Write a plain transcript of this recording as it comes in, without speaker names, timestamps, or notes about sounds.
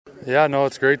Yeah, no,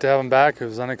 it's great to have him back. It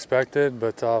was unexpected,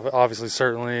 but obviously,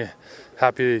 certainly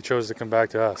happy he chose to come back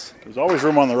to us. There's always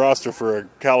room on the roster for a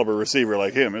caliber receiver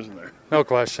like him, isn't there? No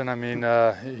question. I mean,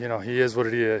 he is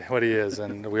what he is,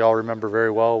 and we all remember very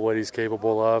well what he's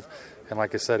capable of. And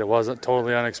like I said, it wasn't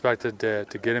totally unexpected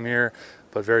to get him here,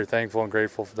 but very thankful and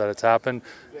grateful that it's happened.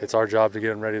 It's our job to get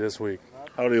him ready this week.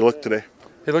 How did he look today?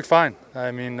 He looked fine.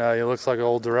 I mean, he looks like an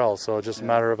old Darrell, so it's just a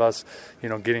matter of us,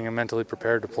 getting him mentally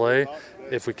prepared to play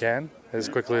if we can, as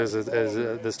quickly as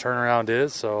this turnaround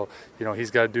is. So,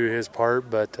 he's got to do his part,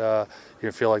 but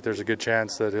you feel like there's a good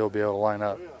chance that he'll be able to line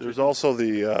up. There's also when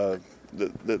you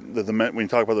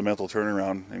talk about the mental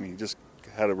turnaround, I mean, he just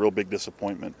had a real big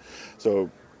disappointment. So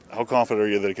how confident are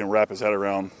you that he can wrap his head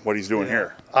around what he's doing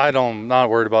here? I'm not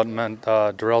worried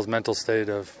about Darrell's mental state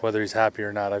of whether he's happy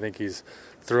or not. I think he's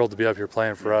thrilled to be up here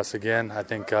playing for us again. I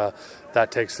think that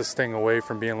takes this thing away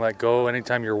from being let go.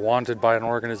 Anytime you're wanted by an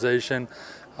organization,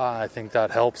 I think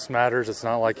that helps, matters. It's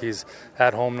not like he's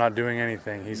at home not doing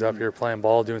anything. He's up here playing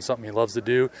ball, doing something he loves to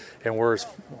do, and we're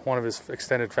one of his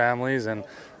extended families, and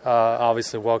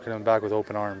obviously welcome him back with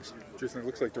open arms. Jason, it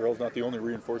looks like Darrell's not the only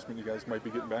reinforcement you guys might be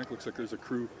getting back. Looks like there's a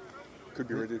crew could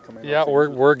be ready to come in. Yeah,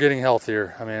 we're getting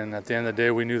healthier. I mean, at the end of the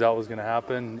day, we knew that was going to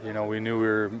happen. We knew we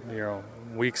were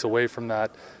weeks away from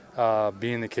that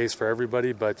being the case for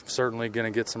everybody, but certainly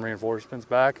going to get some reinforcements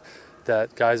back.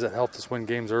 That guys that helped us win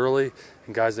games early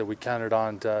and guys that we counted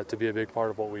on to be a big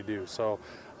part of what we do. So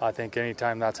I think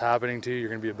anytime that's happening to you, you're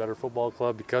going to be a better football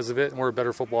club because of it, and we're a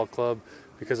better football club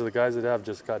because of the guys that have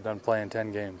just got done playing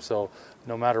 10 games. So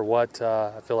no matter what,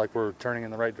 I feel like we're turning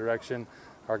in the right direction.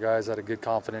 Our guys had a good,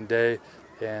 confident day,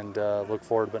 and look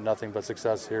forward but nothing but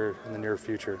success here in the near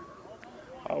future.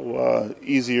 How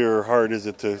easy or hard is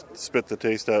it to spit the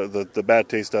taste out of the bad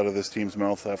taste out of this team's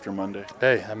mouth after Monday?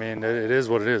 Hey, I mean, it is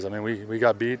what it is. I mean, we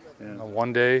got beat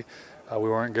one day. We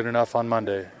weren't good enough on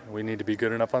Monday. We need to be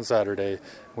good enough on Saturday.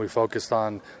 We focused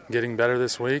on getting better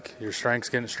this week. Your strength's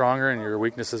getting stronger and your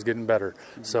weaknesses getting better.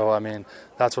 So, I mean,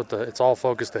 that's what it's all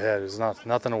focused ahead. There's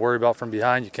nothing to worry about from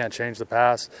behind. You can't change the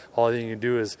past. All you can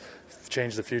do is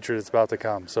change the future that's about to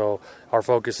come. So our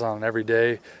focus is on every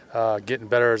day, getting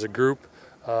better as a group.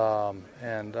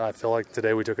 And I feel like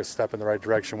today we took a step in the right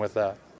direction with that.